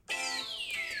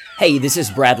Hey, this is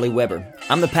Bradley Weber.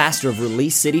 I'm the pastor of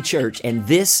Release City Church, and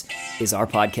this is our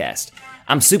podcast.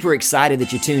 I'm super excited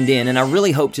that you tuned in, and I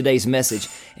really hope today's message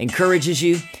encourages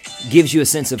you, gives you a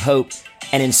sense of hope,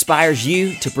 and inspires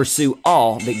you to pursue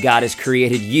all that God has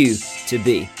created you to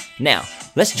be. Now,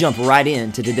 let's jump right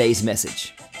into today's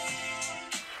message.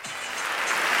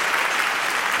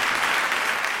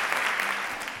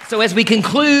 So as we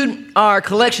conclude our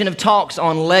collection of talks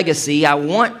on legacy, I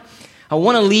want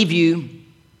to leave you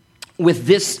with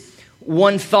this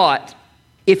one thought.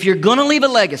 If you're going to leave a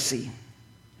legacy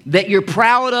that you're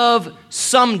proud of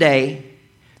someday,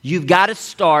 you've got to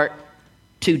start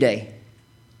today.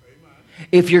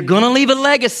 If you're going to leave a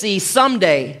legacy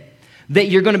someday that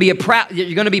you're going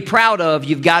to be proud of,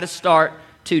 you've got to start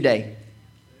today.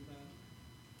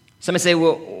 Somebody say,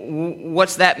 well,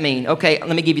 what's that mean? Okay,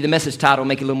 let me give you the message title,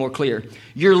 make it a little more clear.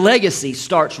 Your legacy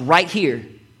starts right here,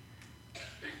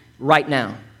 right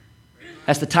now.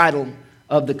 That's the title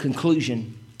of the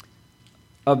conclusion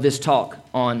of this talk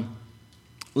on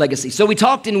legacy. So we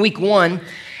talked in week 1,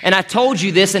 and I told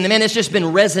you this, and man, it's just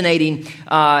been resonating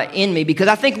in me because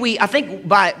I think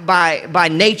by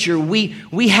nature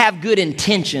we have good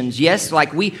intentions. Yes,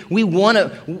 like we want to.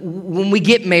 When we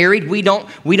get married, we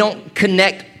don't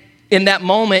connect in that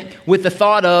moment with the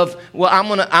thought of, well,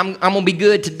 I'm gonna be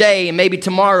good today and maybe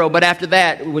tomorrow, but after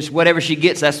that, whatever she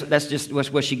gets, that's just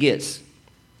what she gets.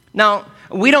 Now,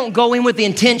 we don't go in with the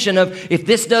intention of, if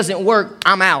this doesn't work,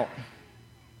 I'm out.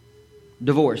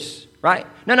 Divorce, right?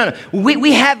 No.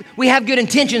 We have good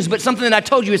intentions, but something that I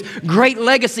told you is great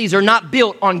legacies are not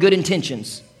built on good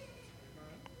intentions.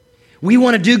 We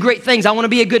want to do great things. I want to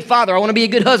be a good father. I want to be a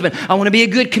good husband. I want to be a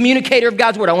good communicator of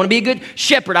God's word. I want to be a good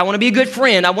shepherd. I want to be a good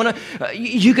friend.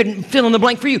 You can fill in the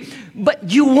blank for you. But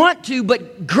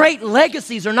great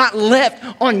legacies are not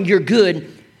left on your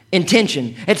good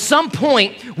intention. At some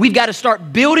point, we've got to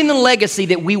start building the legacy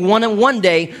that we want to one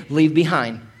day leave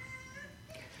behind.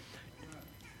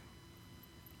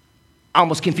 I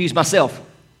almost confused myself.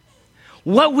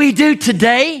 What we do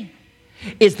today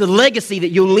is the legacy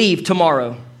that you'll leave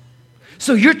tomorrow.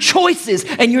 So your choices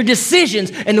and your decisions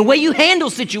and the way you handle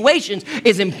situations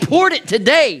is important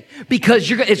today because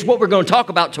it's what we're going to talk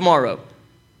about tomorrow.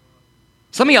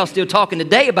 Some of y'all still talking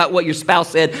today about what your spouse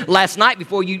said last night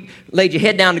before you laid your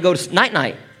head down to go to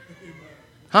night-night.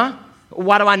 Huh?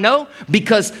 Why do I know?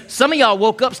 Because some of y'all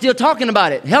woke up still talking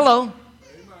about it. Hello.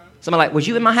 Somebody like, was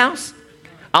you in my house?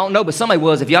 I don't know, but somebody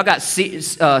was. If y'all got,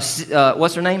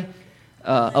 what's her name?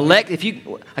 Alexa,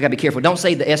 I gotta be careful. Don't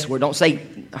say the S word. Don't say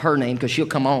her name because she'll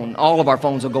come on. All of our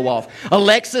phones will go off.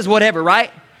 Alexa's whatever,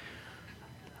 right?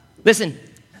 Listen,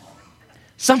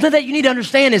 something that you need to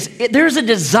understand is there's a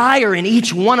desire in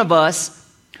each one of us,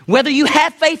 whether you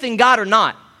have faith in God or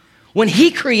not. When He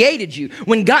created you,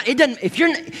 when God, even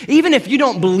if you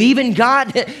don't believe in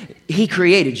God, He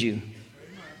created you.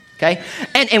 Okay?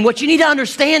 And what you need to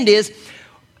understand is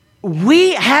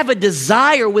we have a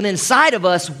desire within inside of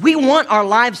us. We want our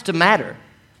lives to matter.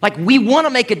 Like we want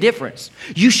to make a difference.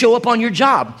 You show up on your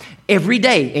job every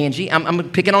day, Angie.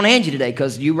 I'm picking on Angie today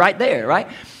because you're right there, right?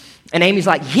 And Amy's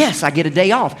like, yes, I get a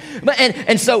day off. But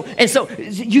and so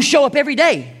you show up every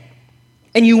day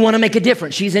and you want to make a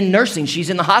difference. She's in nursing. She's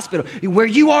in the hospital. Where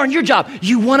you are in your job,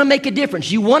 you want to make a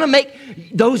difference. You want to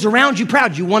make those around you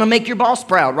proud. You want to make your boss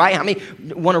proud, right? How many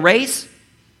want a raise?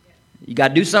 You got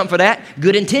to do something for that.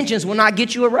 Good intentions will not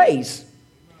get you a raise.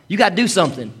 You got to do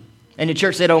something. And the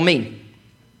church said, oh, me.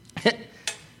 I'm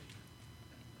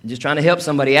just trying to help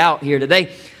somebody out here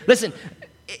today. Listen,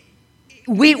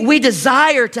 we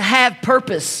desire to have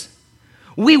purpose.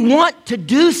 We want to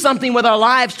do something with our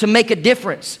lives to make a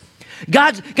difference.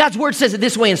 God's word says it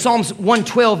this way in Psalms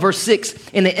 112, verse 6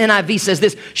 in the NIV says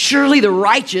this, surely the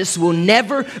righteous will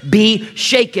never be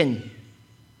shaken.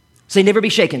 Say, never be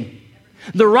shaken.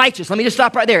 The righteous. Let me just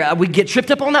stop right there. We get tripped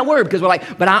up on that word because we're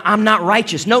like, but I'm not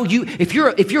righteous. No, if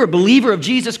you're a believer of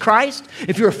Jesus Christ,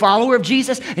 if you're a follower of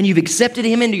Jesus and you've accepted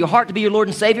Him into your heart to be your Lord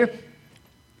and Savior,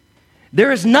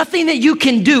 there is nothing that you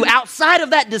can do outside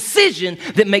of that decision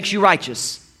that makes you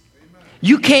righteous. Amen.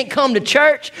 You can't come to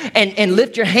church and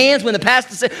lift your hands when the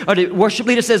pastor says, or the worship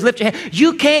leader says, lift your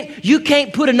hand. You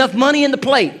can't put enough money in the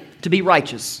plate to be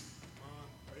righteous.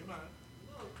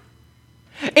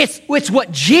 It's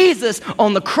what Jesus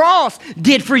on the cross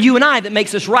did for you and I that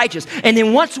makes us righteous. And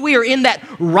then once we are in that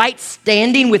right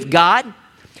standing with God,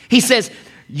 He says,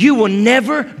 you will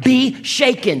never be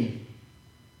shaken.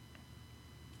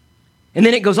 And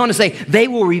then it goes on to say, they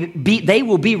will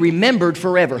be remembered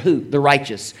forever. Who? The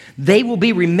righteous. They will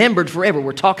be remembered forever.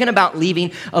 We're talking about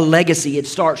leaving a legacy. It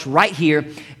starts right here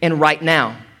and right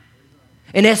now.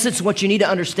 In essence, what you need to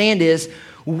understand is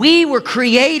We were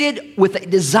created with a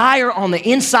desire on the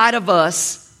inside of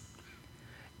us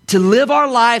to live our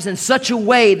lives in such a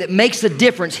way that makes a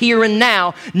difference here and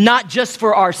now, not just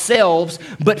for ourselves,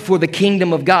 but for the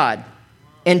kingdom of God.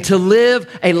 And to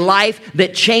live a life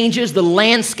that changes the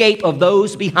landscape of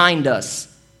those behind us.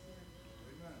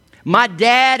 My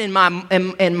dad and my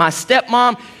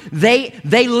stepmom,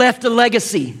 they left a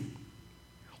legacy.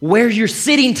 Where you're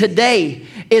sitting today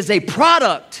is a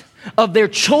product of their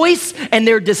choice and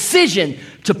their decision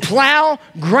to plow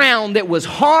ground that was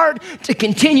hard, to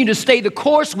continue to stay the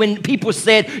course when people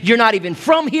said, you're not even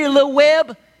from here, Lil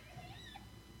Webb.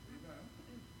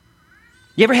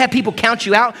 You ever had people count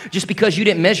you out just because you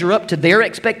didn't measure up to their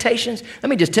expectations? Let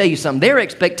me just tell you something. Their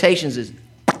expectations is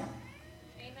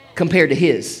compared to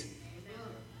his.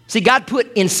 See, God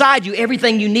put inside you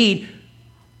everything you need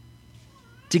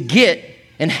to get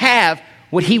and have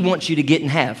what he wants you to get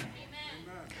and have.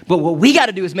 But what we got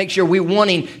to do is make sure we're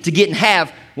wanting to get and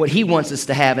have what he wants us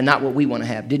to have and not what we want to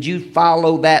have. Did you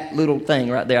follow that little thing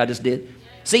right there I just did?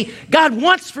 See, God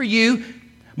wants for you,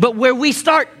 but where we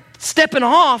start stepping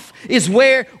off is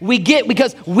where we get,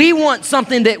 because we want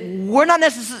something that we're not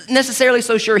necessarily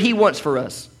so sure he wants for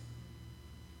us.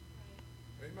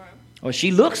 Amen. Or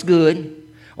she looks good,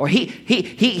 or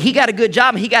he got a good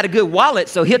job and he got a good wallet,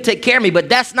 so he'll take care of me, but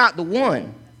that's not the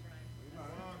one.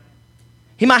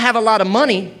 He might have a lot of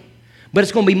money, but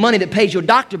it's going to be money that pays your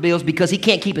doctor bills because he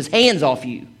can't keep his hands off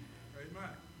you. Amen.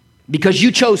 Because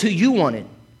you chose who you wanted.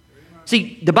 Amen.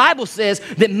 See, the Bible says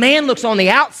that man looks on the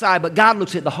outside, but God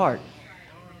looks at the heart.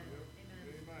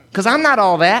 Because I'm not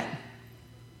all that.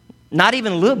 Not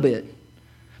even a little bit.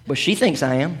 But she thinks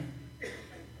I am.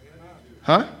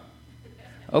 Huh?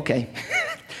 Okay.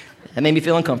 That made me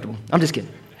feel uncomfortable. I'm just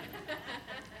kidding.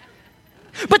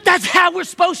 But that's how we're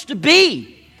supposed to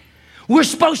be. We're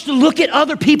supposed to look at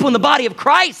other people in the body of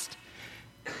Christ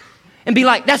and be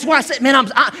like, that's why I said, man, I'm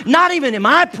not even am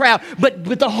I proud, but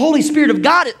the Holy Spirit of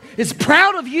God is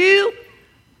proud of you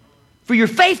for your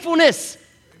faithfulness.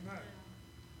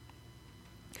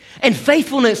 And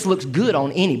faithfulness looks good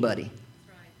on anybody.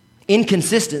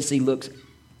 Inconsistency looks,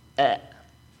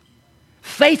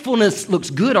 faithfulness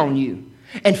looks good on you.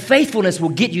 And faithfulness will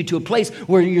get you to a place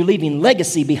where you're leaving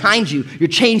legacy behind you. You're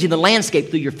changing the landscape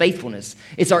through your faithfulness.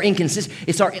 It's our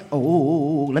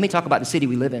let me talk about the city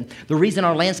we live in. The reason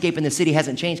our landscape in the city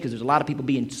hasn't changed because there's a lot of people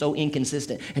being so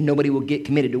inconsistent and nobody will get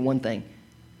committed to one thing.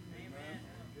 Amen.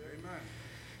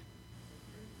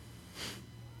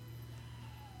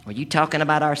 Are you talking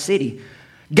about our city?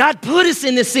 God put us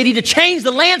in this city to change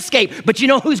the landscape. But you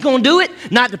know who's going to do it?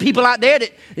 Not the people out there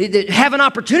that have an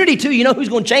opportunity to. You know who's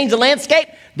going to change the landscape?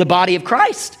 The body of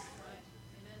Christ.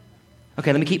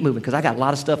 Okay, let me keep moving because I got a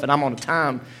lot of stuff and I'm on a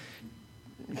time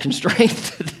constraint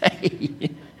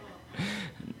today.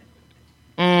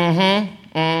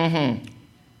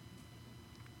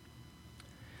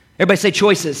 Everybody say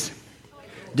choices,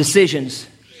 decisions.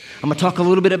 I'm going to talk a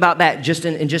little bit about that just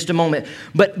in just a moment.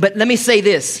 But let me say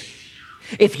this.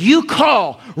 If you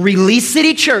call Release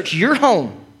City Church your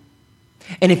home,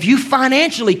 and if you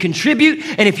financially contribute,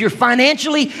 and if you're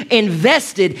financially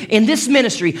invested in this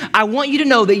ministry, I want you to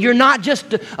know that you're not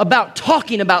just about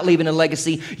talking about leaving a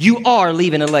legacy, you are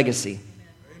leaving a legacy.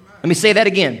 Let me say that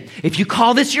again. If you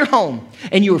call this your home,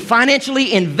 and you are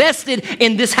financially invested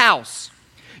in this house,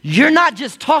 you're not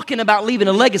just talking about leaving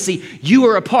a legacy, you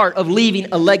are a part of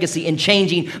leaving a legacy and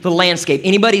changing the landscape.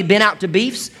 Anybody been out to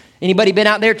Beefs? Anybody been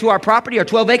out there to our property, our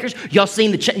 12 acres? Y'all see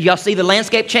the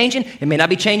landscape changing? It may not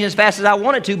be changing as fast as I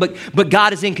want it to, but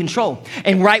God is in control.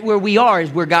 And right where we are is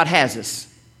where God has us.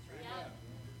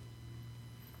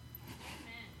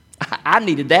 I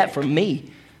needed that from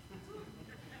me.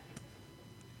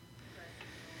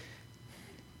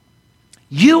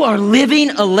 You are living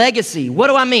a legacy. What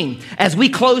do I mean? As we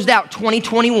closed out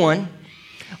 2021,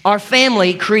 our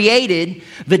family created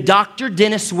the Dr.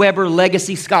 Dennis Weber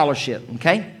Legacy Scholarship,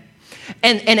 okay?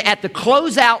 And at the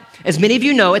closeout, as many of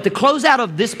you know, at the closeout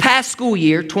of this past school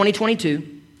year,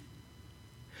 2022,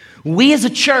 we as a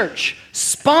church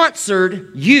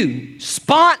sponsored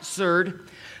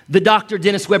the Dr.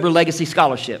 Dennis Weber Legacy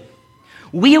Scholarship.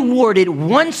 We awarded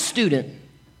one student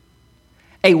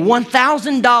a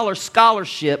 $1,000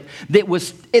 scholarship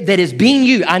that is being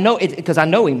used. I know it because I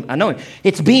know him.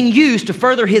 It's being used to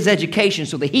further his education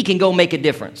so that he can go make a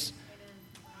difference.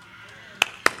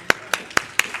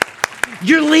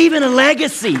 You're leaving a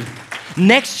legacy.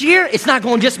 Next year, it's not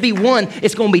going to just be one,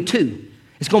 it's going to be two.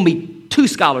 It's going to be 2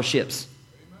 scholarships.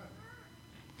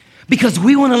 Because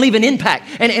we want to leave an impact.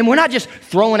 And we're not just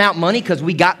throwing out money because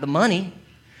we got the money.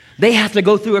 They have to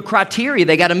go through a criteria.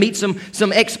 They got to meet some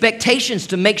expectations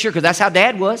to make sure, because that's how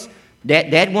Dad was.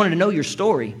 Dad wanted to know your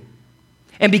story.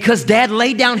 And because Dad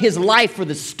laid down his life for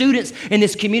the students in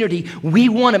this community, we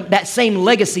want that same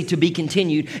legacy to be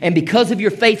continued. And because of your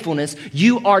faithfulness,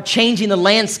 you are changing the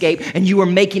landscape and you are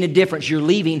making a difference. You're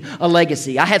leaving a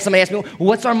legacy. I had somebody ask me, well,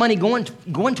 what's our money going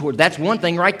toward? That's one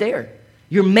thing right there.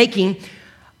 You're making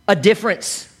a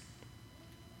difference.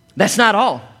 That's not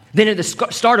all. Then at the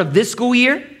start of this school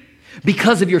year,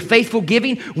 because of your faithful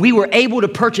giving, we were able to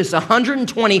purchase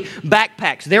 120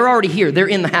 backpacks. They're already here. They're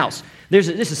in the house. This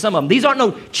is some of them. These aren't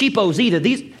no cheapos either.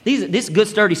 This is good,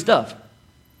 sturdy stuff.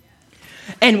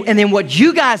 And then what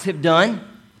you guys have done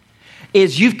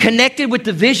is you've connected with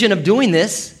the vision of doing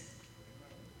this,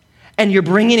 and you're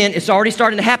bringing in, it's already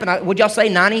starting to happen. Would y'all say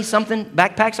 90-something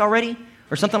backpacks already?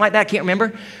 Or something like that? I can't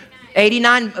remember.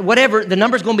 89, whatever. The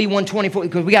number's going to be 124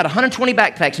 because we got 120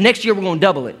 backpacks. Next year, we're going to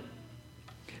double it.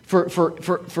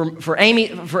 For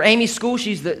Amy's school,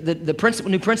 she's the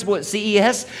principal, new principal at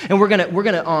CES, and we're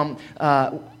gonna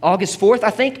August 4th, I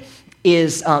think,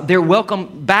 is their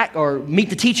welcome back or meet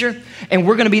the teacher, and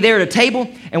we're gonna be there at a table,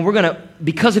 and we're gonna,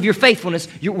 because of your faithfulness,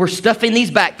 we're stuffing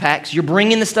these backpacks. You're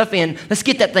bringing the stuff in. Let's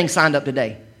get that thing signed up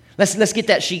today. Let's get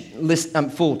that sheet list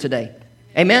full today.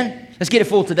 Amen. Let's get it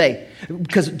full today.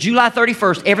 Because July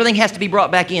 31st, everything has to be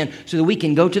brought back in so that we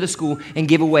can go to the school and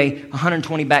give away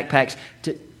 120 backpacks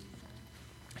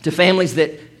to families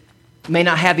that may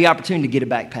not have the opportunity to get a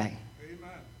backpack. Amen.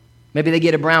 Maybe they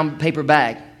get a brown paper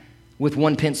bag with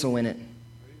one pencil in it. Amen.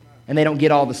 And they don't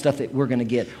get all the stuff that we're going to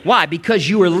get. Why? Because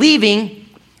you are leaving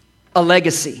a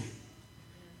legacy.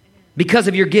 Because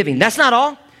of your giving. That's not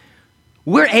all.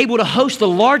 We're able to host the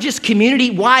largest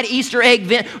community-wide Easter egg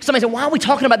event. Somebody said, why are we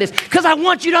talking about this? Because I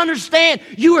want you to understand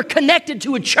you are connected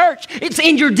to a church. It's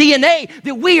in your DNA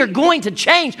that we are going to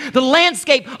change the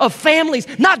landscape of families,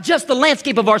 not just the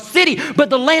landscape of our city, but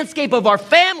the landscape of our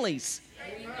families.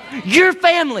 Amen. Your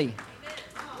family.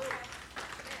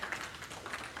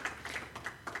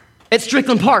 At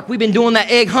Strickland Park, we've been doing that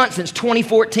egg hunt since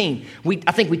 2014.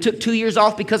 I think we took 2 years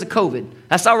off because of COVID.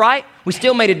 That's all right. We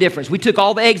still made a difference. We took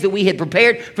all the eggs that we had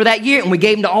prepared for that year and we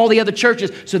gave them to all the other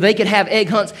churches so they could have egg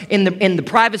hunts in the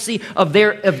privacy of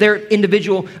their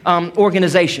individual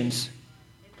organizations.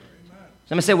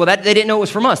 Somebody said, well, they didn't know it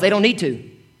was from us. They don't need to.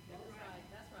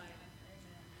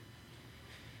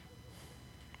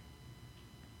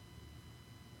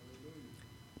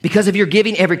 Because of your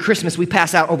giving, every Christmas we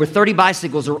pass out over 30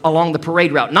 bicycles along the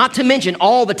parade route. Not to mention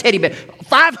all the teddy bears,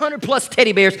 500 plus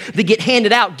teddy bears that get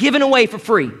handed out, given away for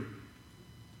free.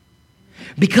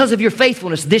 Because of your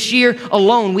faithfulness, this year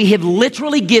alone, we have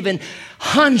literally given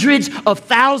hundreds of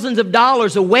thousands of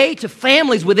dollars away to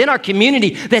families within our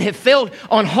community that have failed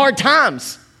on hard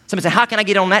times. Somebody say, how can I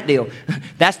get on that deal?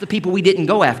 That's the people we didn't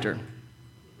go after.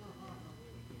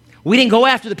 We didn't go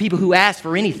after the people who asked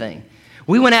for anything.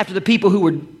 We went after the people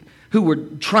who were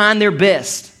trying their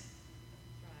best.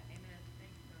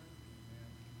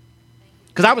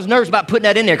 Because I was nervous about putting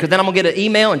that in there because then I'm going to get an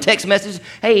email and text message.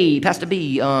 Hey, Pastor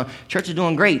B, church is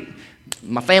doing great.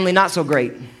 My family not so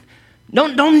great.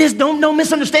 Don't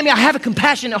misunderstand me. I have a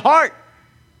compassionate heart.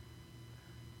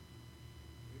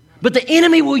 But the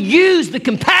enemy will use the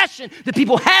compassion that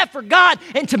people have for God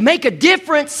and to make a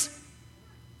difference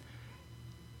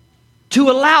to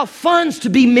allow funds to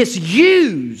be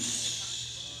misused.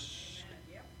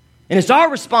 And it's our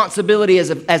responsibility as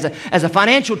a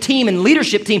financial team and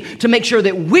leadership team to make sure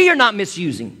that we are not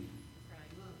misusing.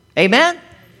 Amen?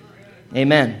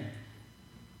 Amen.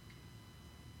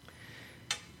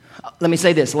 Let me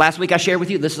say this. Last week I shared with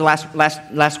you, this is the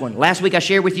last one. Last week I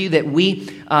shared with you that we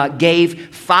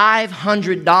gave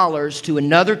 $500 to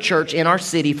another church in our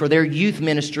city for their youth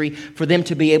ministry for them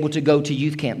to be able to go to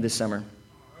youth camp this summer.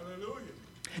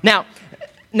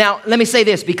 Now, let me say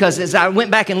this, because as I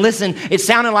went back and listened, it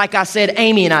sounded like I said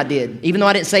Amy and I did. Even though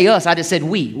I didn't say us, I just said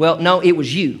we. Well, no, it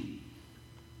was you.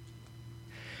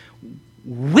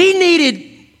 We needed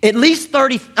at least I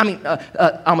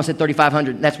almost said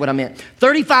 $3,500. That's what I meant.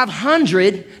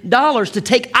 $3,500 to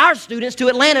take our students to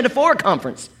Atlanta to Forward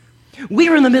Conference. We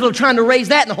were in the middle of trying to raise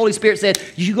that, and the Holy Spirit said,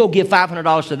 you go give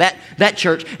 $500 to that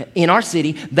church in our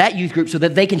city, that youth group, so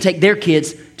that they can take their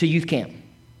kids to youth camp.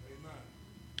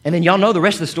 And then y'all know the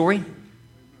rest of the story.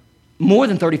 More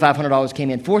than $3,500 came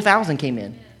in. $4,000 came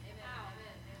in.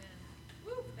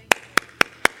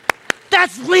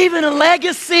 That's leaving a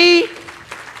legacy.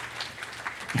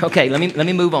 Okay, let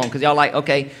me move on because y'all like,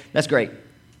 okay, that's great.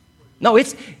 No,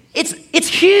 it's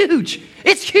huge.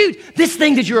 It's huge. This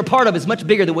thing that you're a part of is much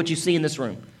bigger than what you see in this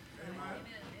room.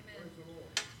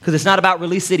 Because it's not about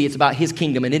Release City, it's about His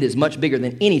kingdom, and it is much bigger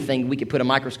than anything we could put a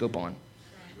microscope on.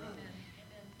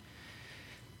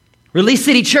 Release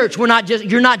City Church, you're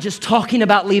not just talking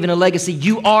about leaving a legacy.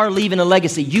 You are leaving a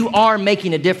legacy. You are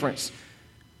making a difference.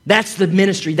 That's the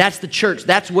ministry. That's the church.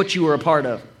 That's what you are a part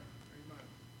of.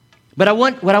 But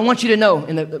what I want you to know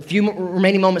in the few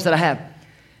remaining moments that I have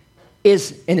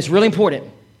is, and it's really important,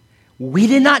 we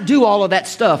did not do all of that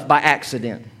stuff by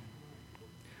accident.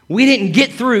 We didn't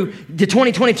get through to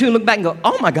 2022 and look back and go,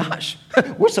 oh my gosh,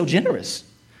 we're so generous.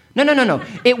 No.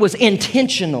 It was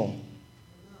intentional.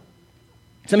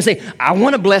 Somebody say, I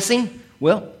want a blessing.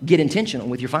 Well, get intentional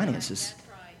with your finances. That's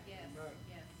right.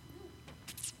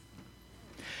 Yes.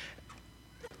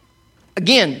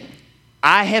 Again,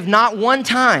 I have not one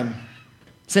time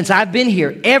since I've been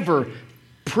here ever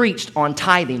preached on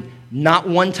tithing. Not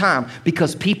one time.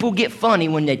 Because people get funny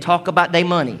when they talk about their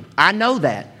money. I know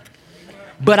that.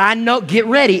 But I know, get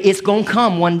ready, it's going to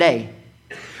come one day.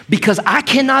 Because I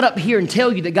cannot up here and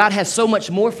tell you that God has so much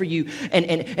more for you and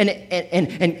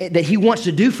that He wants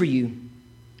to do for you.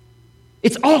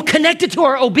 It's all connected to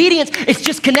our obedience. It's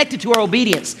just connected to our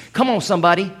obedience. Come on,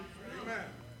 somebody.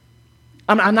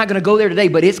 I'm not going to go there today,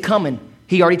 but it's coming.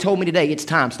 He already told me today, it's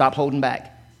time. Stop holding back.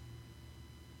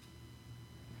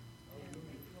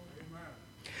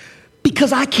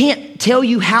 Because I can't tell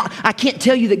you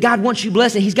that God wants you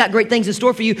blessed and He's got great things in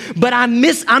store for you, but I'm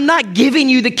not giving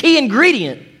you the key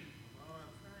ingredient.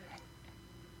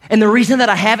 And the reason that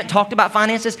I haven't talked about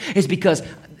finances is because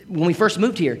when we first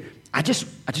moved here, I just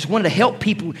wanted to help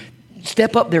people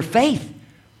step up their faith.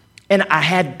 And I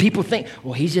had people think,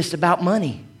 well, he's just about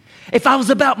money. If I was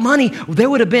about money, there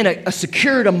would have been a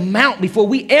secured amount before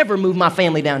we ever moved my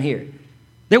family down here.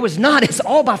 There was not. It's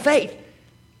all by faith.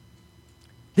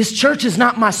 This church is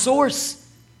not my source.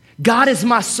 God is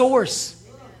my source.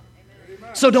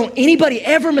 So don't anybody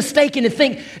ever mistaken and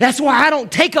think, that's why I don't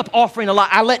take up offering a lot.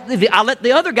 I let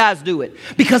the other guys do it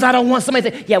because I don't want somebody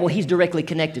to think, yeah, well, he's directly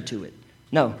connected to it.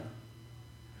 No.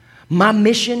 My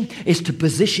mission is to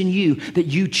position you that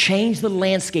you change the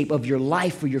landscape of your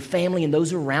life for your family and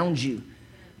those around you.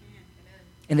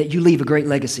 And that you leave a great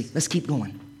legacy. Let's keep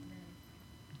going.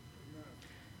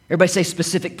 Everybody say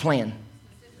specific plan.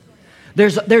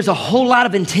 There's a whole lot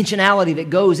of intentionality that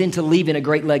goes into leaving a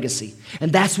great legacy. And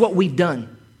that's what we've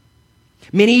done.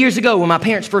 Many years ago, when my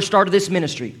parents first started this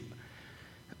ministry,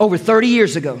 over 30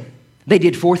 years ago, they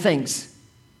did 4 things.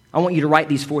 I want you to write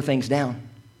these 4 things down.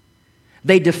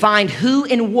 They defined who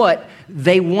and what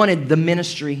they wanted the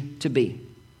ministry to be.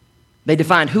 They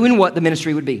defined who and what the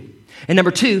ministry would be. And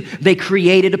number 2, they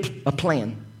created a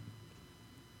plan.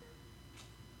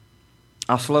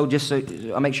 I'll slow just so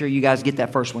I'll make sure you guys get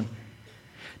that first one.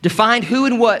 Defined who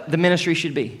and what the ministry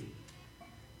should be.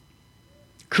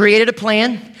 Created a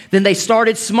plan, then they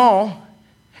started small,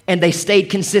 and they stayed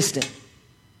consistent.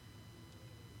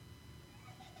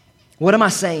 What am I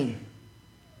saying?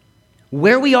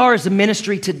 Where we are as a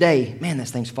ministry today, man, this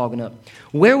thing's fogging up.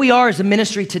 Where we are as a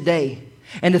ministry today,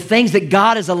 and the things that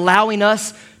God is allowing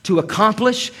us to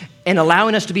accomplish and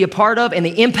allowing us to be a part of, and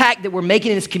the impact that we're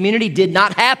making in this community did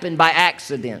not happen by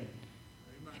accident.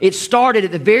 It started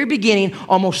at the very beginning,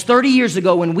 almost 30 years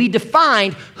ago, when we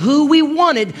defined who we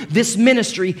wanted this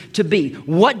ministry to be.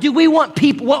 What do we want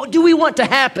to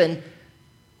happen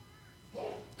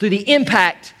through the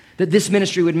impact that this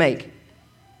ministry would make?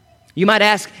 You might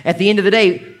ask, at the end of the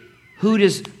day, who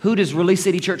does Release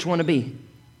City Church want to be?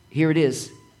 Here it is.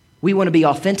 We want to be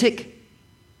authentic.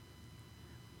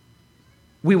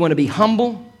 We want to be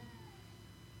humble.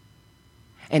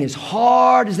 And as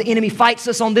hard as the enemy fights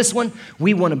us on this one,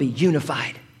 we want to be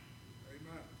unified.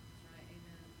 Amen.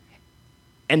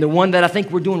 And the one that I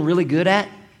think we're doing really good at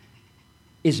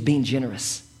is being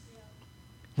generous.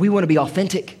 We want to be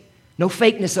authentic. No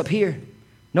fakeness up here.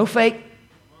 No fake.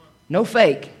 No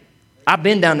fake. I've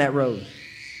been down that road.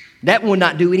 That will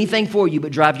not do anything for you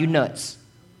but drive you nuts.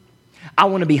 I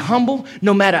want to be humble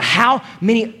no matter how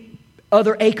many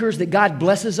other acres that God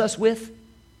blesses us with.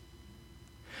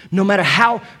 No matter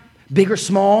how big or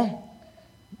small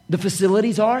the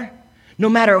facilities are, no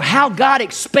matter how God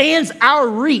expands our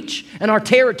reach and our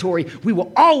territory, we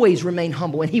will always remain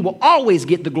humble and He will always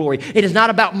get the glory. It is not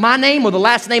about my name or the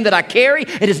last name that I carry.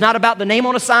 It is not about the name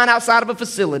on a sign outside of a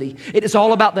facility. It is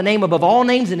all about the name above all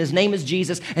names, and His name is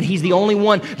Jesus, and He's the only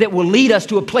one that will lead us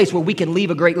to a place where we can leave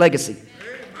a great legacy.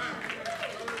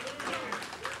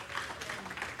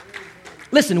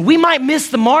 Listen, we might miss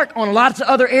the mark on lots of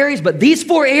other areas, but these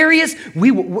 4 areas,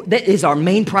 that is our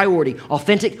main priority.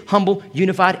 Authentic, humble,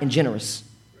 unified, and generous.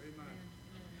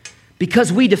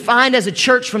 Because we defined as a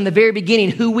church from the very beginning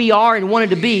who we are and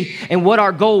wanted to be and what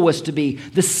our goal was to be.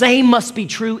 The same must be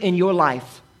true in your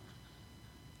life.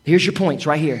 Here's your points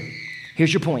right here.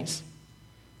 Here's your points.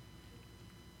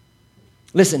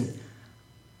 Listen,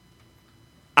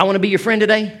 I want to be your friend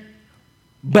today,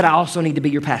 but I also need to be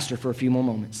your pastor for a few more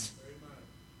moments.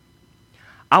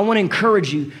 I want to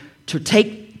encourage you to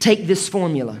take this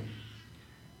formula.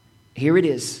 Here it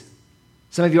is.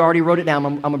 Some of you already wrote it down.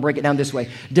 I'm going to break it down this way.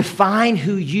 Define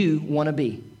who you want to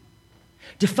be.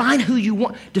 Define who you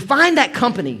want. Define that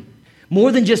company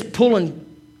more than just pulling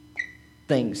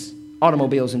things,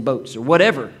 automobiles and boats or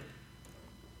whatever.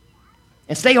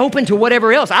 And stay open to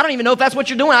whatever else. I don't even know if that's what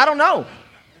you're doing. I don't know.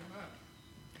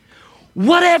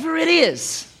 Whatever it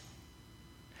is,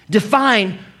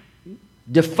 define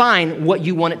what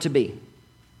you want it to be.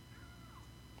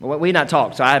 Well, we not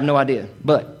talk, so I have no idea.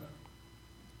 But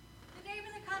The name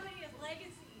of the company is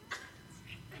Legacy.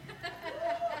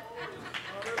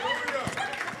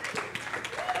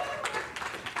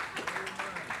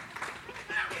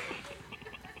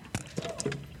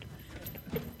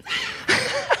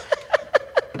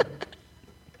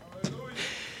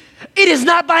 it is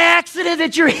not by accident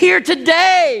that you're here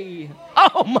today.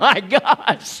 Oh my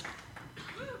gosh.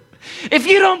 If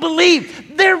you don't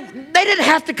believe, they didn't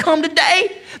have to come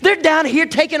today. They're down here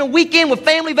taking a weekend with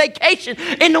family vacation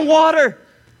in the water.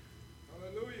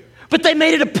 Hallelujah. But they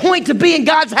made it a point to be in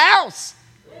God's house.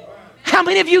 Amen. How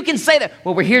many of you can say that?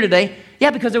 Well, we're here today.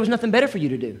 Yeah, because there was nothing better for you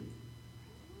to do.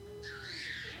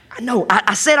 I know,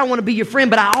 I said I want to be your friend,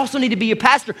 but I also need to be your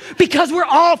pastor because we're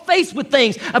all faced with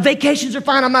things. Vacations are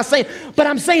fine, I'm not saying, but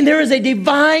I'm saying there is a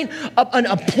divine an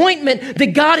appointment that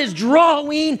God is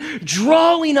drawing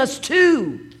us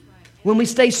to when we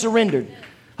stay surrendered.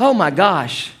 Oh my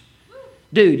gosh.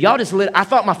 Dude, y'all just lit, I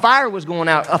thought my fire was going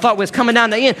out. I thought it was coming down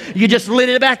the end. You just lit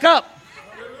it back up.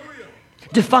 Hallelujah.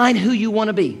 Define who you want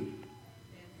to be.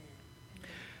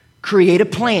 Create a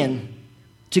plan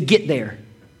to get there.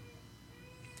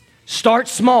 Start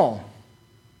small.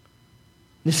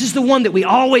 This is the one that we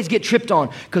always get tripped on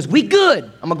because we good.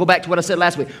 I'm going to go back to what I said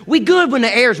last week. We good when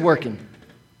the air's working.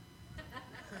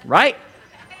 Right?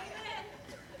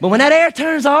 But when that air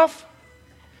turns off,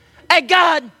 hey,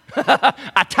 God,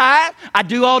 I tithe, I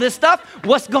do all this stuff.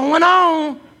 What's going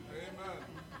on?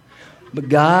 But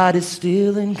God is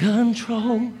still in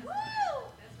control.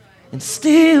 And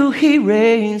still He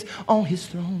reigns on His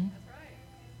throne.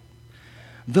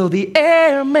 Though the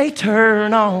air may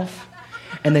turn off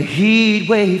and the heat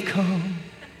wave come,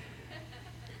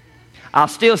 I'll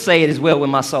still say it as well with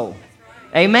my soul.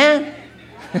 Amen?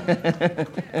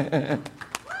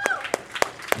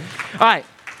 All right.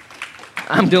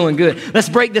 I'm doing good. Let's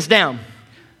break this down.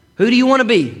 Who do you want to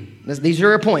be? These are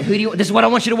your points. This is what I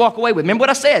want you to walk away with. Remember what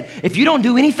I said. If you don't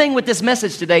do anything with this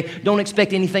message today, don't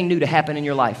expect anything new to happen in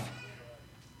your life.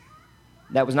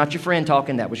 That was not your friend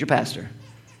talking. That was your pastor.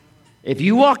 If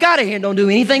you walk out of here and don't do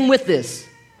anything with this,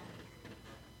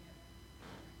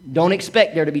 don't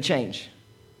expect there to be change.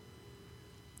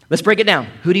 Let's break it down.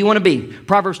 Who do you want to be?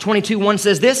 Proverbs 22:1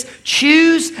 says this: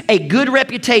 choose a good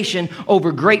reputation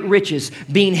over great riches.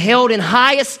 Being held in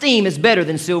high esteem is better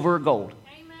than silver or gold.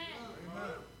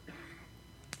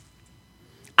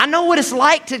 I know what it's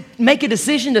like to make a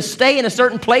decision to stay in a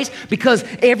certain place because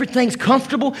everything's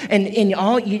comfortable and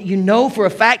all you know for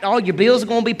a fact all your bills are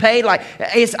going to be paid.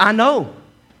 I know.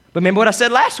 But remember what I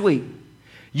said last week.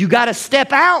 You got to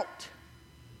step out.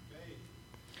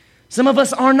 Some of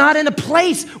us are not in a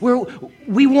place where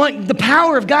we want the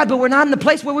power of God, but we're not in the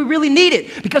place where we really need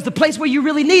it. Because the place where you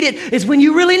really need it is when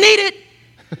you really need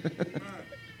it.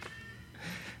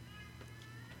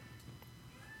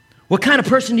 What kind of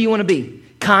person do you want to be?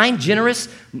 Kind, generous,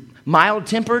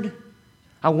 mild-tempered?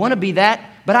 I want to be that,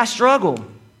 but I struggle.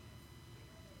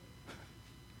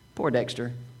 Poor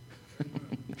Dexter.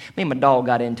 Me and my dog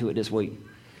got into it this week.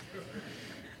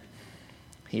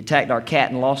 He attacked our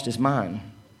cat and lost his mind.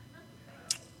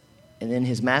 And then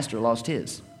his master lost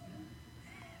his.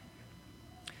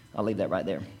 I'll leave that right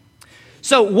there.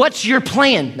 So what's your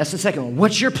plan? That's the second one.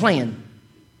 What's your plan?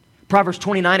 Proverbs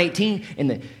 29:18 in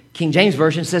the King James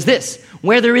Version says this: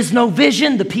 where there is no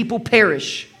vision, the people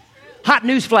perish. Hot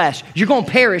news flash. You're going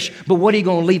to perish, but what are you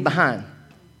going to leave behind?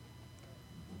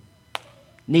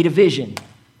 Need a vision.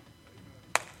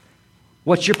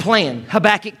 What's your plan?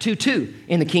 Habakkuk 2:2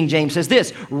 in the King James says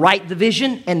this: write the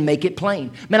vision and make it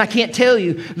plain. Man, I can't tell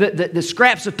you the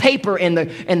scraps of paper and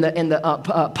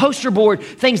the poster board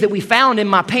things that we found in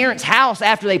my parents' house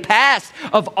after they passed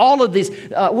of all of this.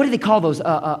 What do they call those?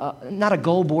 Not a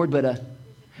goal board, but a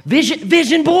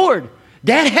vision board.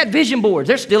 Dad had vision boards.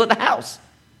 They're still at the house.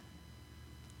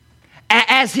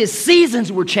 As his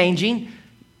seasons were changing,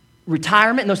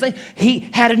 retirement and those things, he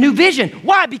had a new vision.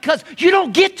 Why? Because you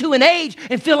don't get to an age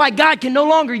and feel like God can no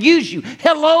longer use you.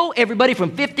 Hello, everybody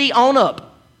from 50 on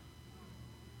up.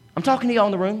 I'm talking to y'all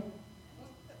in the room.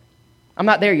 I'm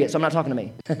not there yet, so I'm not talking to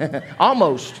me.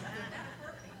 Almost.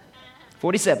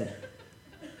 47.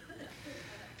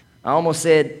 I almost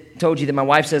told you that my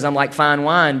wife says I'm like fine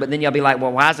wine, but then y'all be like,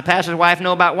 well, why does the pastor's wife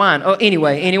know about wine? Oh,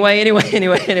 anyway.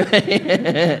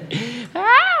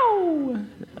 Ow!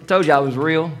 I told you I was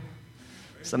real.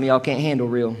 Some of y'all can't handle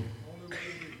real.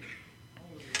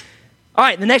 All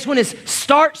right, the next one is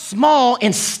start small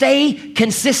and stay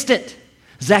consistent.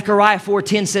 Zechariah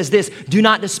 4:10 says this, do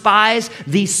not despise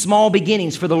these small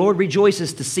beginnings, for the Lord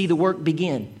rejoices to see the work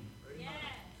begin. Yeah.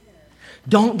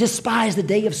 Don't despise the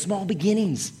day of small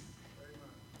beginnings.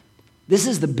 This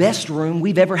is the best room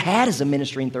we've ever had as a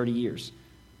ministry in 30 years.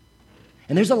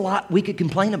 And there's a lot we could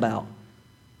complain about,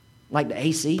 like the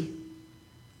AC.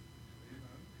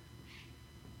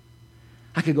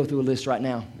 I could go through a list right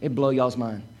now. It'd blow y'all's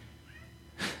mind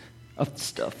of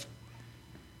stuff.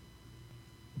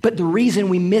 But the reason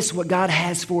we miss what God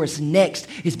has for us next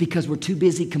is because we're too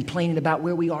busy complaining about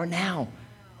where we are now.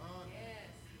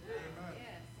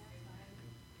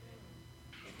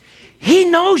 He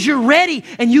knows you're ready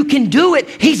and you can do it.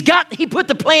 He put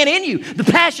the plan in you, the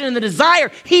passion and the desire.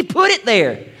 He put it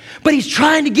there. But he's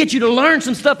trying to get you to learn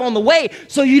some stuff on the way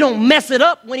so you don't mess it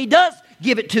up when he does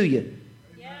give it to you.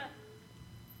 Yeah.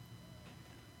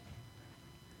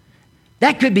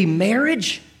 That could be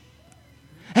marriage.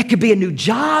 That could be a new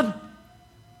job.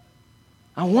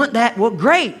 I want that. Well,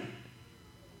 great.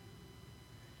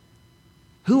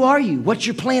 Who are you? What's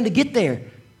your plan to get there?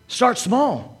 Start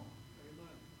small.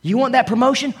 You want that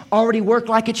promotion? Already work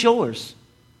like it's yours.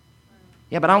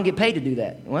 Yeah, but I don't get paid to do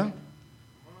that. Well,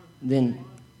 then.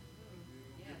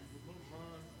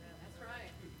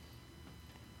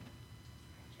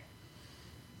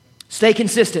 Stay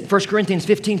consistent. 1 Corinthians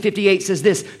 15:58 says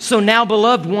this, so now,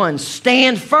 beloved ones,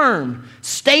 stand firm,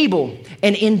 stable,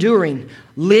 and enduring.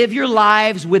 Live your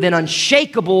lives with an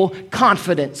unshakable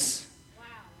confidence. Wow.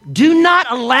 Do not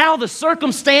allow the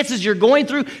circumstances you're going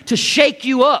through to shake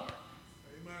you up.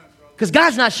 Because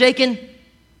God's not shaken.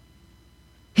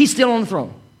 He's still on the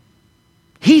throne.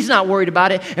 He's not worried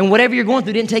about it. And whatever you're going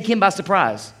through didn't take him by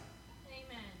surprise.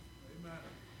 Amen.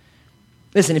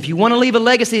 Listen, if you want to leave a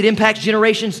legacy that impacts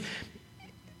generations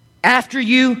after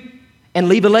you and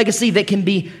leave a legacy that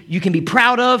you can be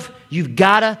proud of, you've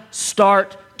got to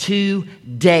start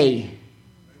today. Amen.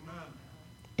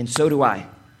 And so do I.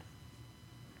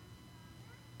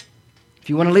 If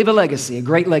you want to leave a legacy, a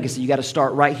great legacy, you got to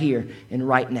start right here and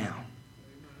right now.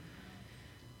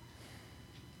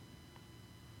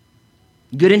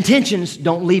 Good intentions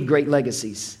don't leave great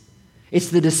legacies.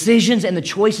 It's the decisions and the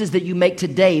choices that you make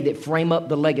today that frame up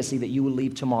the legacy that you will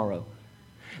leave tomorrow.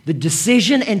 The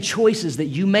decision and choices that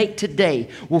you make today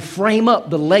will frame up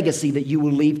the legacy that you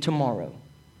will leave tomorrow.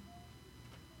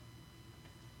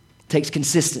 It takes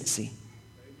consistency.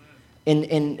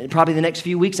 In probably the next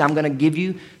few weeks, I'm going to give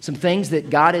you some things that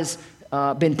God has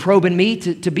been probing me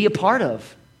to be a part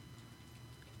of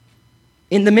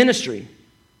in the ministry.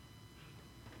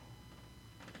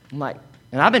 I'm like,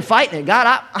 and I've been fighting it.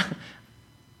 God,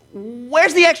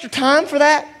 where's the extra time for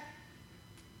that?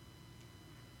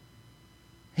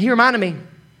 He reminded me,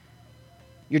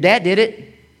 your dad did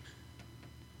it.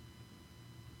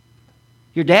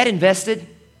 Your dad invested.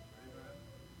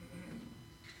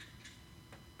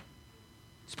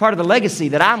 It's part of the legacy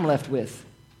that I'm left with.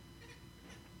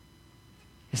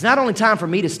 It's not only time for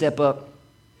me to step up,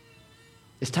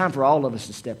 it's time for all of us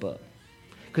to step up.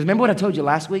 Because remember what I told you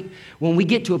last week? When we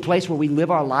get to a place where we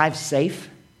live our lives safe,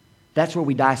 that's where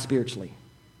we die spiritually.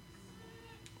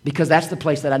 Because that's the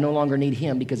place that I no longer need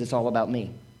him because it's all about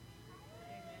me.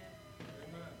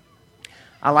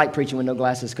 I like preaching with no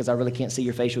glasses because I really can't see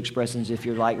your facial expressions if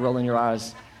you're like rolling your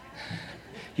eyes.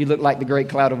 You look like the great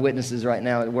cloud of witnesses right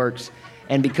now. It works.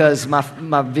 And because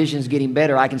my vision's getting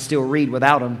better, I can still read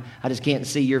without them. I just can't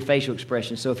see your facial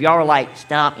expression. So if y'all are like,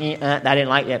 stop, I didn't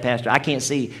like that, Pastor. I can't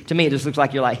see. To me, it just looks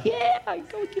like you're like, yeah,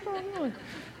 go keep on going.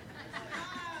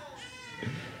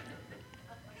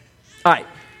 All right.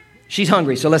 She's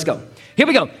hungry, so let's go. Here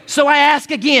we go. So I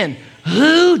ask again,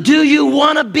 who do you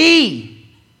want to be?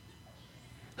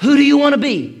 Who do you want to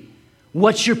be?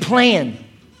 What's your plan?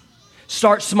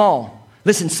 Start small.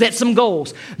 Listen, set some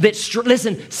goals that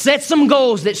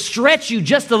stretch you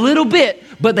just a little bit,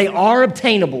 but they are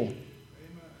obtainable. Amen.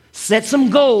 Set some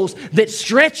goals that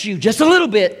stretch you just a little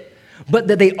bit, but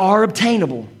that they are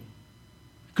obtainable.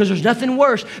 Because there's nothing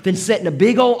worse than setting a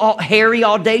big old hairy,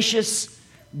 audacious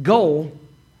goal,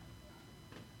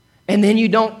 and then you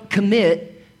don't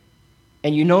commit,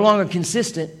 and you're no longer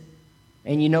consistent,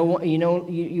 and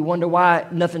you wonder why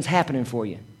nothing's happening for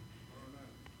you.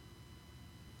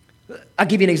 I'll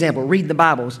give you an example. Read the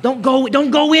Bibles. Don't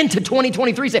go into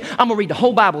 2023 saying, I'm going to read the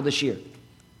whole Bible this year.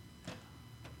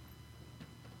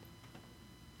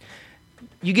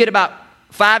 You get about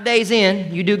 5 days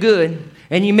in, you do good,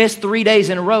 and you miss 3 days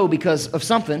in a row because of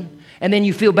something, and then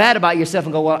you feel bad about yourself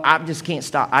and go, well, I just can't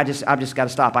stop. I've just got to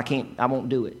stop. I won't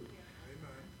do it.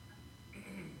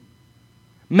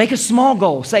 Make a small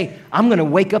goal. Say, I'm going to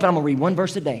wake up and I'm going to read one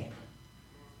verse a day.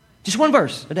 Just one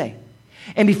verse a day.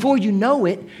 And before you know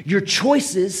it, your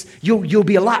choices, you'll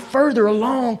be a lot further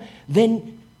along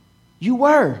than you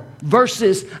were.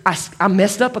 Versus, I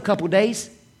messed up a couple days.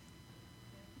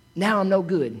 Now I'm no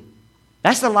good.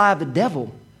 That's the lie of the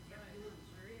devil.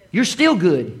 You're still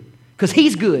good because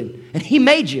he's good and he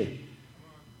made you.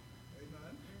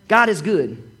 God is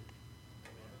good.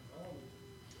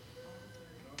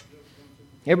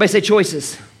 Everybody say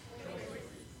choices.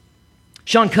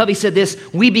 Sean Covey said this,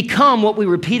 we become what we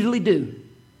repeatedly do.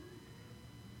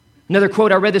 Another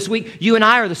quote I read this week, you and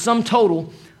I are the sum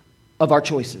total of our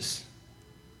choices.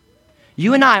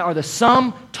 You and I are the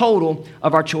sum total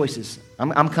of our choices.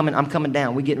 I'm coming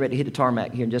down. We're getting ready to hit the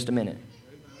tarmac here in just a minute.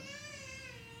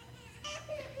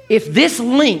 If this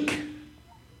link,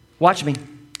 watch me,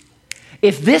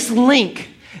 if this link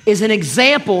is an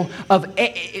example of,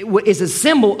 is a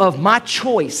symbol of my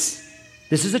choice,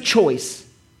 this is a choice,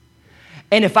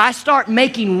 and if I start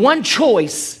making one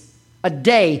choice a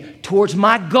day towards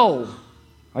my goal,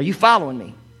 are you following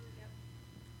me?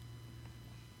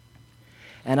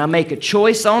 And I make a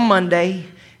choice on Monday,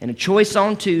 and a choice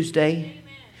on Tuesday,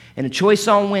 and a choice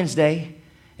on Wednesday,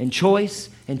 and choice,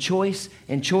 and choice,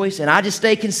 and choice, and I just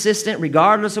stay consistent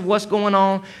regardless of what's going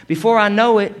on. Before I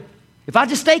know it, if I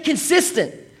just stay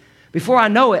consistent, before I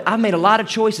know it, I've made a lot of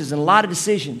choices and a lot of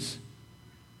decisions.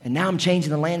 And now I'm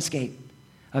changing the landscape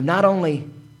of not only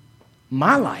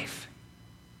my life,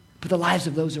 but the lives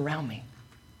of those around me.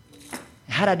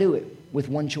 How'd I do it? With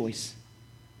one choice.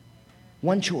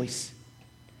 One choice.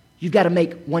 You've got to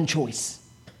make one choice.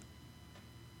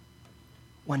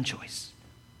 One choice.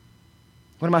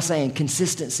 What am I saying?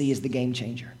 Consistency is the game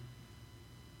changer.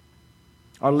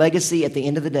 Our legacy at the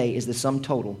end of the day is the sum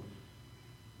total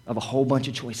of a whole bunch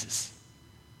of choices.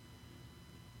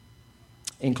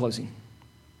 In closing,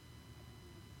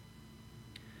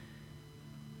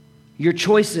 your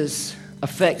choices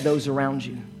affect those around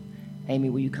you. Amy,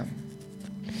 will you come?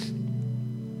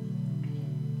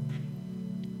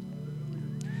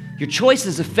 Your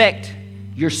choices affect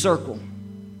your circle.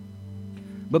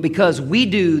 But because we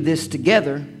do this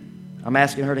together, I'm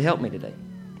asking her to help me today.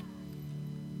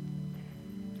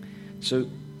 So,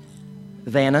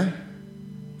 Vanna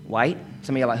White.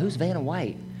 Some of you are like, who's Vanna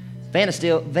White?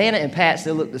 Vanna and Pat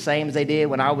still look the same as they did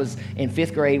when I was in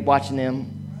 5th grade watching them.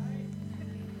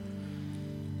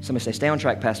 Somebody say, stay on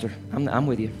track, Pastor. I'm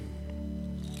with you.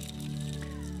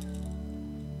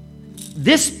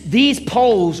 These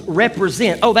poles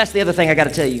represent, that's the other thing I got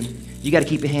to tell you. You got to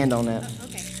keep your hand on that.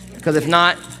 Because if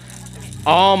not,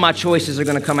 all my choices are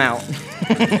going to come out.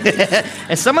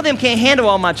 And some of them can't handle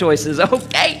all my choices.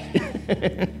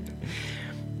 Okay.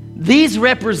 These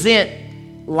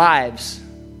represent lives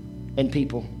and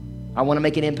people. I want to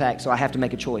make an impact, so I have to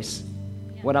make a choice.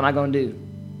 What am I going to do?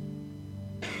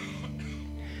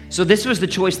 So this was the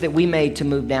choice that we made to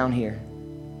move down here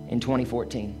in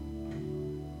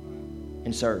 2014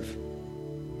 and serve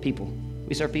people.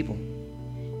 We serve people.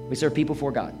 We serve people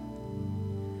for God.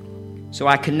 So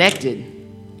I connected.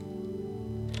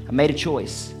 I made a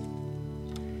choice.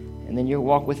 And then you'll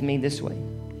walk with me this way.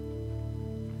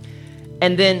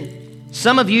 And then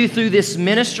some of you through this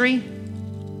ministry,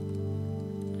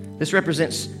 this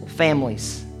represents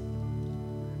families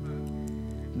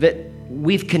that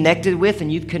we've connected with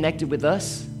and you've connected with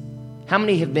us. How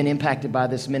many have been impacted by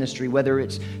this ministry, whether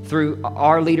it's through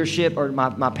our leadership or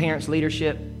my parents'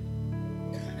 leadership?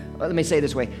 Let me say it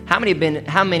this way. How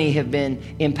many have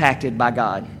been impacted by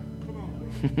God?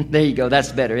 There you go.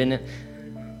 That's better, isn't it?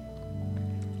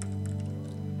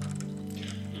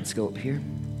 Let's go up here.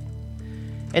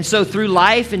 And so through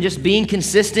life and just being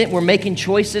consistent, we're making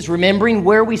choices, remembering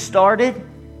where we started.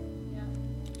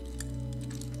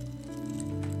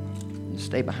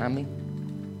 Stay behind me.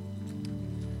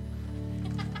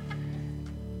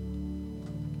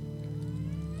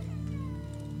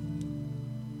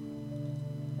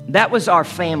 That was our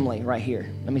family right here.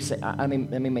 Let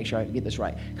me make sure I get this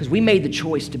right. Because we made the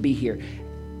choice to be here.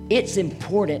 It's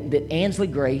important that Ansley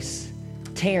Grace,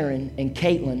 Taryn, and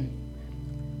Caitlin,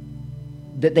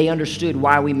 that they understood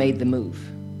why we made the move.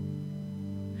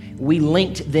 We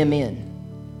linked them in.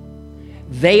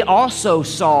 They also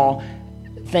saw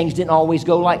things didn't always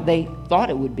go like they thought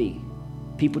it would be.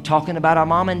 People talking about our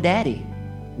mom and daddy.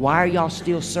 Why are y'all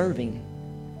still serving?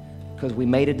 Because we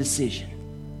made a decision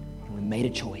and we made a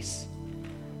choice.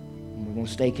 And we're going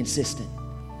to stay consistent.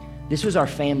 This was our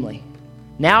family.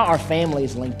 Now our family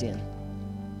is linked in.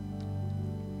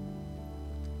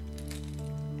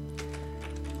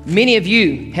 Many of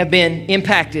you have been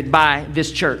impacted by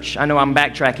this church. I know I'm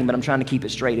backtracking, but I'm trying to keep it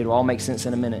straight. It'll all make sense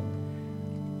in a minute.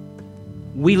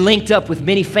 We linked up with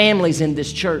many families in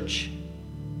this church.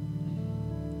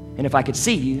 And if I could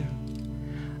see you,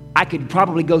 I could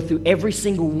probably go through every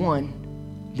single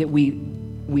one that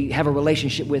we have a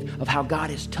relationship with of how God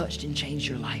has touched and changed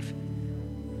your life.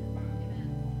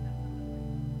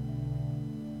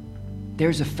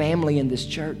 There's a family in this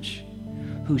church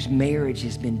whose marriage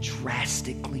has been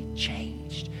drastically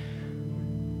changed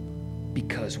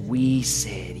because we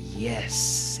said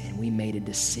yes and we made a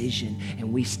decision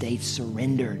and we stayed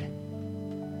surrendered.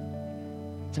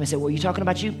 Somebody said, well, are you talking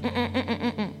about you?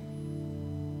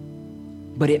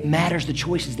 But it matters the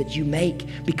choices that you make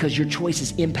because your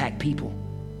choices impact people.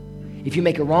 If you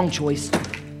make a wrong choice,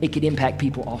 it could impact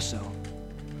people also.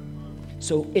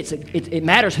 So it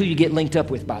matters who you get linked up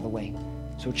with, by the way.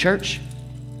 So church,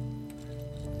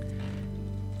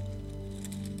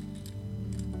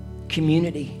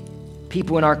 community,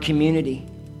 people in our community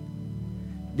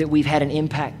that we've had an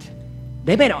impact.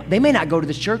 They may not go to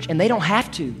this church, and they don't have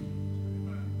to.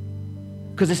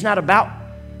 Because it's not about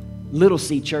Little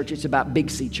C Church, it's about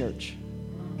Big C Church.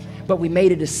 But we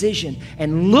made a decision,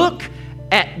 and look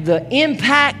at the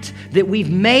impact that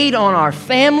we've made on our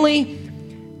family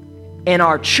and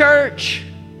our church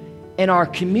and our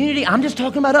community. I'm just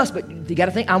talking about us, but you got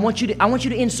to think, I want you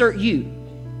to insert you.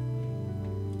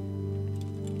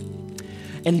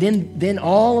 And then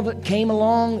all of it came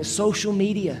along, social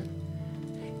media.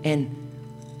 And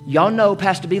y'all know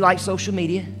Pastor B likes social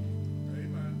media.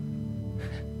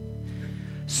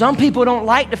 Some people don't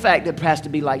like the fact that Pastor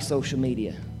B likes social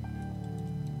media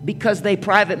because they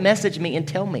private message me and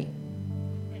tell me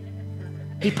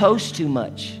he posts too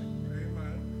much.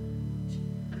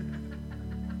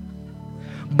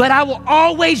 But I will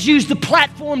always use the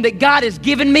platform that God has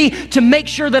given me to make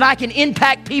sure that I can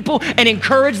impact people and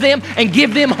encourage them and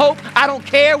give them hope. I don't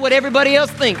care what everybody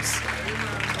else thinks.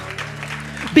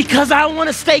 Because I want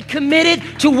to stay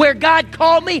committed to where God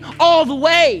called me all the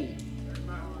way.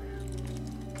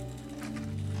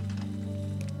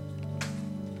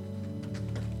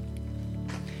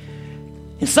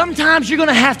 And sometimes you're going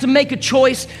to have to make a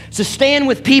choice to stand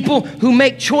with people who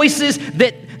make choices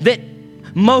that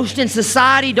most in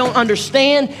society don't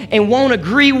understand and won't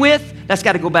agree with. That's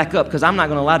got to go back up because I'm not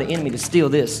going to allow the enemy to steal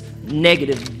this.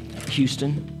 Negative,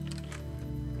 Houston.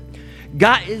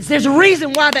 God, there's a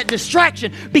reason why that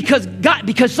distraction, because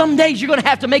some days you're going to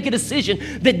have to make a decision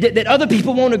that other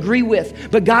people won't agree with.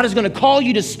 But God is going to call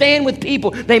you to stand with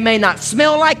people. They may not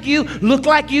smell like you, look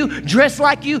like you, dress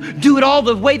like you, do it all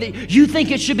the way that you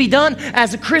think it should be done.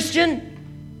 As a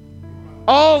Christian,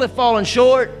 all have fallen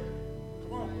short.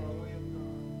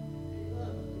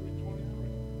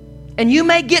 And you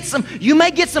may get some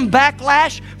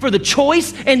backlash for the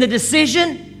choice and the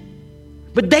decision.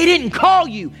 But they didn't call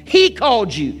you. He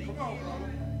called you.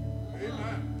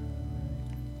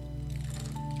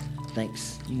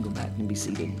 Thanks. You can go back and be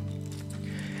seated.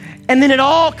 And then it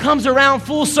all comes around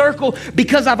full circle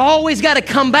because I've always got to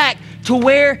come back to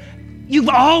where you've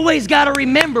always got to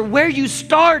remember where you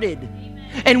started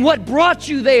and what brought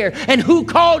you there and who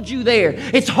called you there.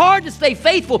 It's hard to stay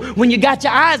faithful when you got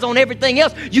your eyes on everything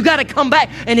else. You got to come back,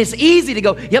 and it's easy to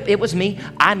go, yep, it was me.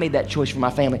 I made that choice for my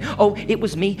family. Oh, it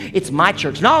was me. It's my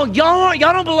church. No, y'all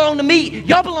don't belong to me.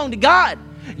 Y'all belong to God.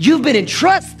 You've been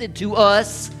entrusted to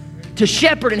us to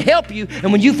shepherd and help you,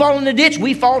 and when you fall in the ditch,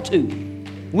 we fall too.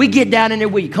 We get down in there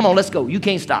with you. Come on, let's go. You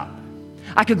can't stop.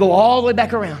 I could go all the way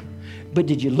back around, but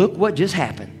did you look what just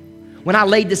happened? When I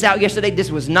laid this out yesterday, this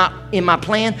was not in my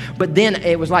plan, but then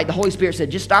it was like the Holy Spirit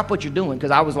said, just stop what you're doing, because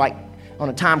I was like on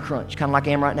a time crunch, kind of like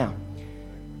I am right now.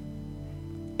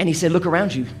 And he said, look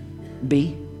around you,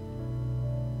 B.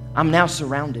 I'm now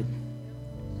surrounded.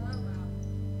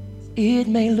 It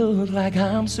may look like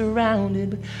I'm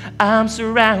surrounded, but I'm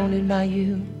surrounded by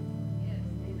you.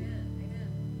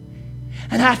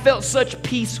 And I felt such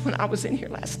peace when I was in here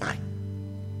last night.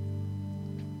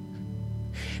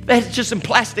 That's just some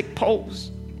plastic poles.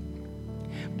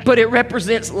 But it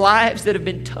represents lives that have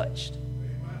been touched.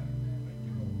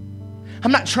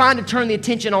 I'm not trying to turn the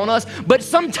attention on us, but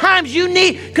sometimes you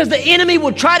need, because the enemy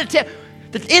will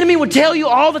tell you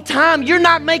all the time, you're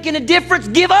not making a difference.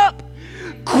 Give up.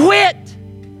 Quit.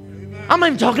 I'm not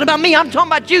even talking about me. I'm talking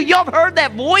about you. Y'all have heard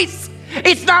that voice?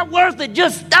 It's not worth it.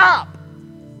 Just stop.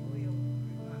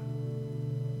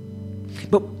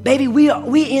 But baby,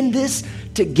 we in this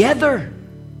together.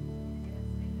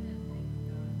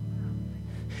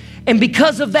 And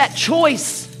because of that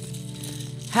choice,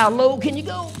 how low can you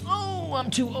go? Oh, I'm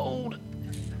too old.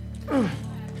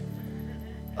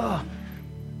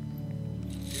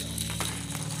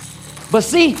 But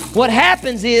see, what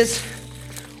happens is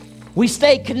we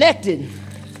stay connected.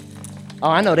 Oh,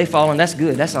 I know they falling. That's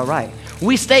good. That's all right.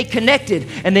 We stay connected,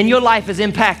 and then your life is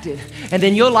impacted, and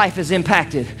then your life is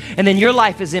impacted, and then your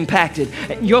life is impacted,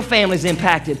 and your family's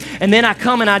impacted. And then I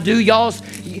come and I do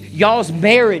y'all's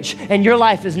marriage, and your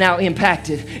life is now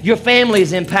impacted. Your family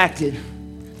is impacted.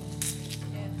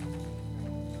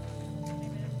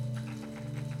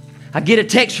 I get a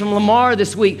text from Lamar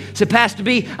this week. Said, Pastor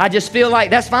B, I just feel like,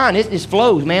 that's fine. It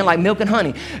flows, man, like milk and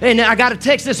honey. And I got a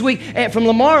text this week from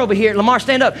Lamar over here. Lamar,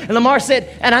 stand up. And Lamar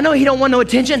said, and I know he don't want no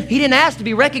attention. He didn't ask to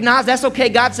be recognized. That's okay.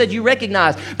 God said you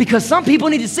recognize. Because some people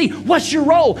need to see, what's your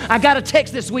role? I got a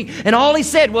text this week, and all he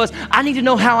said was, I need to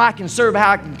know how I can serve,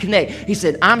 how I can connect. He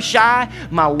said, I'm shy.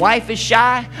 My wife is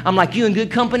shy. I'm like, you in good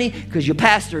company because your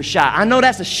pastor is shy. I know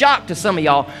that's a shock to some of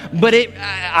y'all, but it's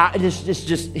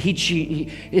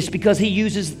because he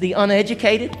uses the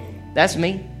uneducated. That's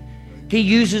me. He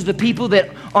uses the people that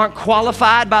aren't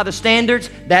qualified by the standards.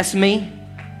 That's me.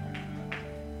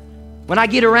 When I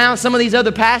get around some of these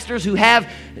other pastors who have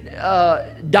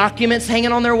documents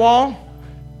hanging on their wall,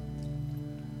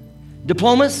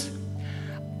 diplomas,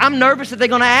 I'm nervous that they're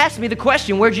going to ask me the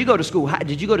question, where'd you go to school?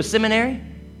 Did you go to seminary?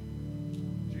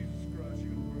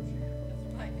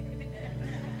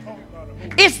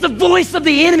 It's the voice of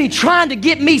the enemy trying to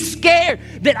get me scared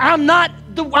that I'm not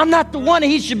the one that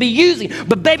he should be using.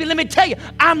 But baby, let me tell you,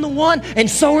 I'm the one, and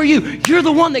so are you. You're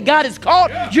the one that God has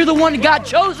called. You're the one that God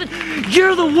chosen.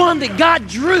 You're the one that God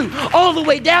drew all the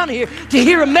way down here to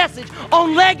hear a message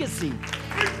on legacy.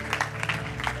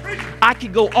 I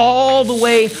could go all the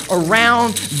way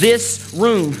around this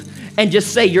room and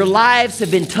just say your lives have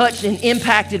been touched and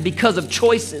impacted because of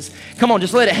choices. Come on,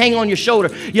 just let it hang on your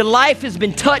shoulder. Your life has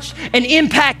been touched and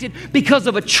impacted because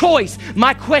of a choice.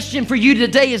 My question for you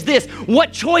today is this: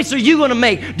 what choice are you going to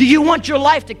make? Do you want your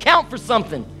life to count for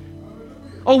something?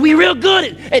 Oh, we're real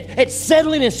good at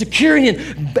settling and securing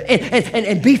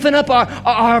and beefing up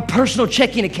our personal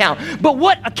checking account. But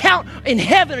what account in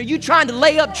heaven are you trying to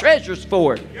lay up treasures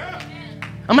for?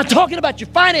 I'm not talking about your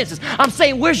finances. I'm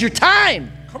saying, where's your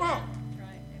time? Come on.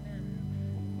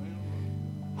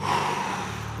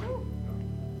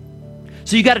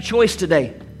 So you got a choice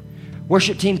today.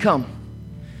 Worship team, come.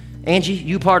 Angie,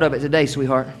 you part of it today,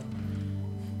 sweetheart.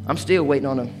 I'm still waiting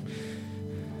on a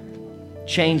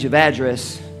change of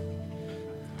address.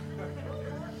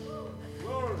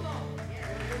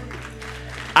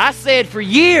 I said for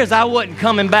years I wasn't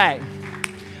coming back.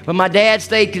 But my dad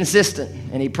stayed consistent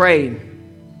and he prayed.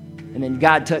 And then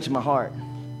God touched my heart.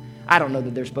 I don't know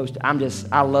that they're supposed to.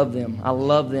 I love them. I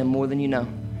love them more than you know.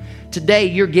 Today,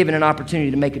 you're given an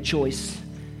opportunity to make a choice.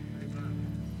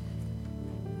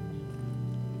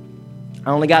 I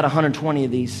only got 120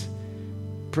 of these.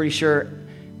 Pretty sure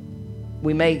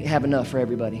we may have enough for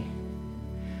everybody.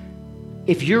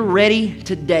 If you're ready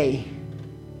today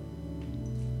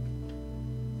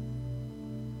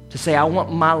to say, I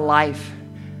want my life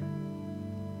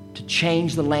to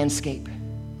change the landscape,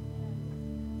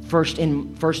 first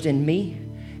in me,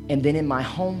 and then in my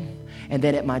home, and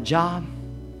then at my job,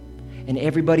 and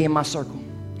everybody in my circle.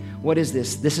 What is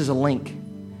this? This is a link.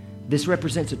 This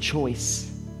represents a choice.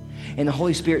 And the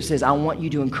Holy Spirit says, I want you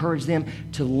to encourage them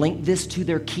to link this to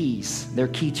their keys, their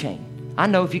keychain. I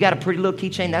know if you got a pretty little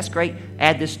keychain, that's great.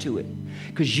 Add this to it.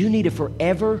 Because you need a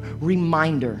forever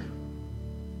reminder.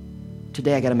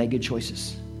 Today I got to make good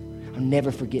choices. I'll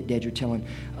never forget, Dad, you're telling...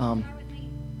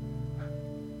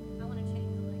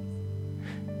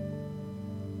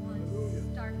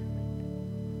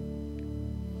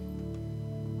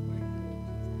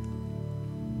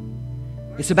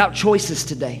 It's about choices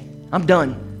today. I'm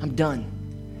done.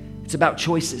 It's about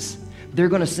choices. They're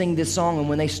going to sing this song, and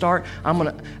when they start, I'm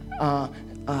going to...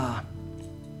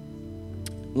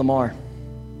 Lamar,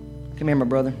 come here, my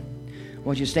brother. I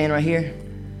want you to stand right here.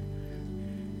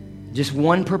 Just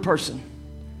one per person.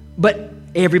 But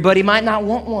everybody might not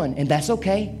want one, and that's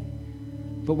okay.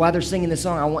 But while they're singing this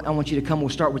song, I want you to come. We'll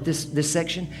start with this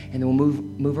section, and then we'll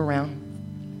move around.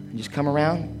 And just come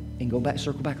around and go back,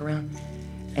 circle back around.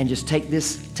 And just take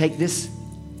this.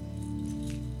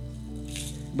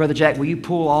 Brother Jack, will you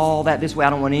pull all that this way? I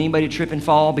don't want anybody to trip and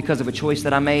fall because of a choice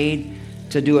that I made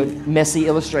to do a messy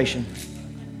illustration.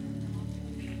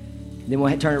 Then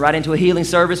we'll turn it right into a healing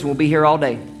service and we'll be here all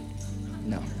day.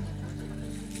 No.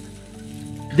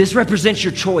 This represents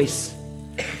your choice.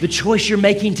 the choice you're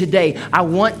making today. I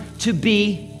want to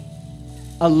be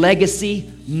a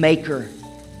legacy maker.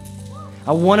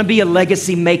 I want to be a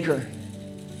legacy maker.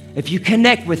 If you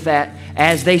connect with that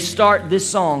as they start this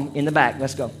song in the back,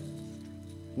 let's go.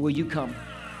 Will you come?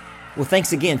 Well,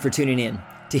 thanks again for tuning in.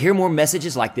 To hear more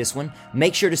messages like this one,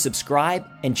 make sure to subscribe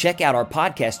and check out our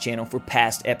podcast channel for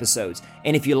past episodes.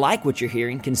 And if you like what you're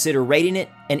hearing, consider rating it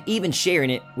and even sharing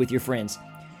it with your friends.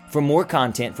 For more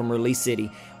content from Release City,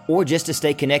 or just to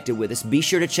stay connected with us, be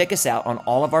sure to check us out on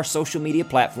all of our social media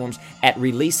platforms at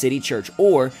Release City Church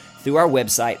or through our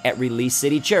website at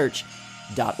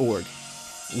releasecitychurch.org.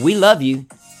 We love you,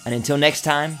 and until next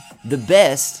time, the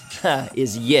best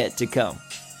is yet to come.